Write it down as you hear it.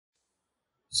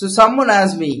So someone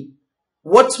asked me,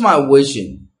 what's my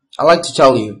vision? I like to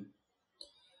tell you,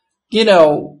 you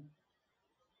know,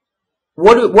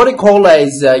 what I call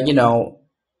as, AI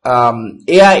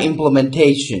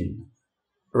implementation,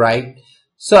 right?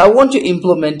 So I want to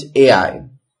implement AI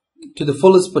to the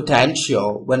fullest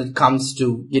potential when it comes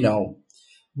to,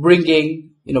 bringing,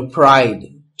 pride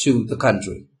to the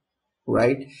country,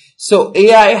 right? So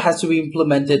AI has to be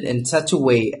implemented in such a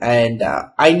way, and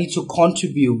I need to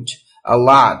contribute a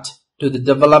lot to the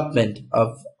development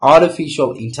of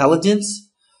artificial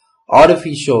intelligence,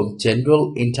 artificial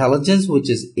general intelligence, which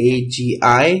is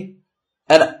AGI,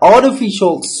 and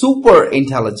artificial super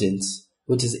intelligence,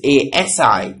 which is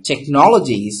ASI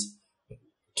technologies,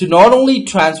 to not only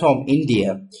transform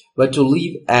India, but to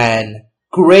leave an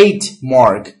great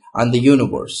mark on the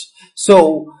universe.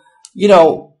 So,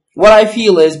 what I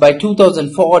feel is by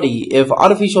 2040, if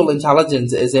artificial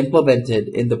intelligence is implemented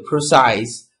in the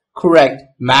precise, correct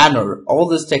manner, all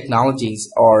these technologies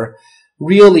are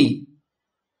really,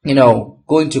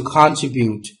 going to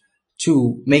contribute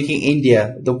to making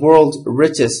India the world's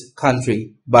richest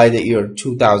country by the year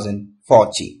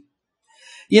 2040.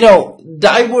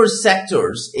 Diverse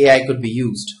sectors AI could be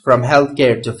used, from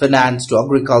healthcare to finance to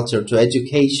agriculture to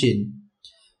education,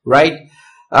 right?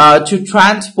 To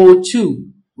transport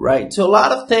too, right? So a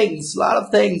lot of things,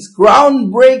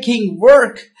 groundbreaking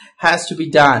work has to be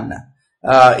done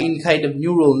in kind of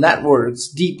neural networks,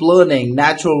 deep learning,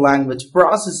 natural language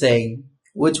processing,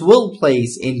 which will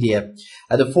place India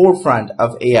at the forefront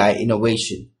of AI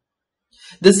innovation.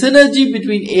 The synergy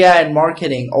between AI and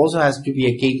marketing also has to be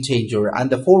a game changer and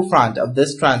the forefront of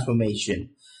this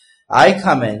transformation. I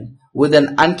come in with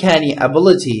an uncanny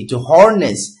ability to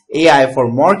harness AI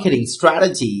for marketing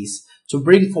strategies to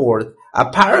bring forth a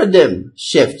paradigm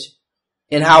shift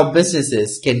in how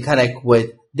businesses can connect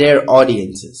with their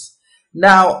audiences.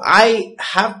 Now, I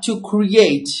have to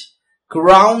create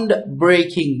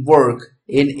groundbreaking work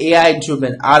in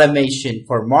AI-driven automation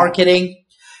for marketing,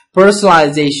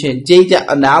 personalization, data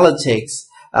analytics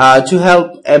to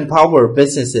help empower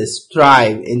businesses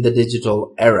thrive in the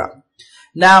digital era.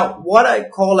 Now, what I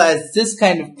call as this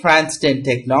kind of transcendent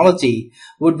technology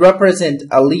would represent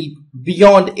a leap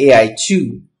beyond AI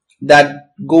too,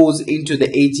 that goes into the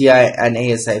AGI and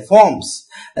ASI forms.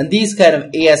 And these kind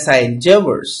of ASI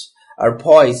endeavors are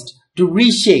poised to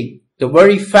reshape the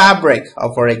very fabric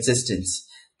of our existence,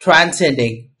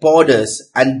 transcending borders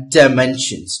and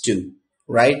dimensions too,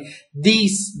 right?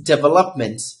 These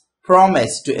developments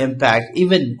promise to impact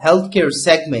even healthcare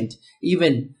segment,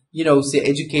 even, say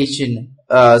education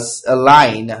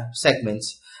line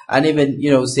segments, and even,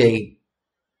 say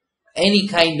any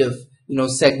kind of,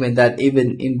 segment that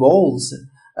even involves,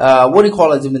 what do you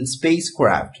call it, even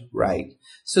spacecraft, right?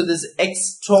 So this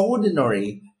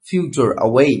extraordinary future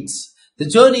awaits. The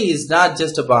journey is not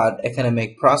just about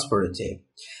economic prosperity.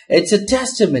 It's a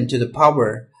testament to the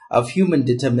power of human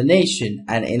determination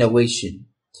and innovation.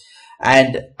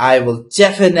 And I will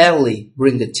definitely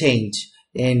bring a change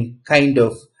in kind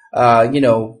of, paving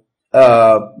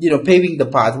the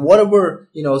path. Whatever,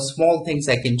 small things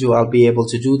I can do, I'll be able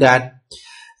to do that.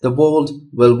 The world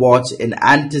will watch in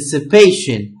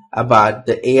anticipation about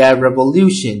the AI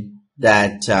revolution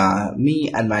that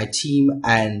me and my team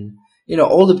and,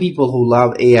 all the people who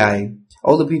love AI,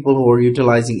 all the people who are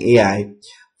utilizing AI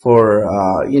for,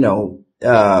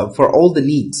 for all the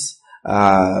needs,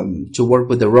 to work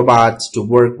with the robots, to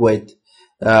work with,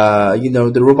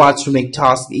 the robots to make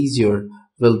tasks easier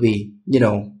will be,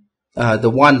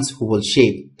 the ones who will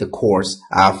shape the course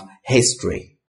of history.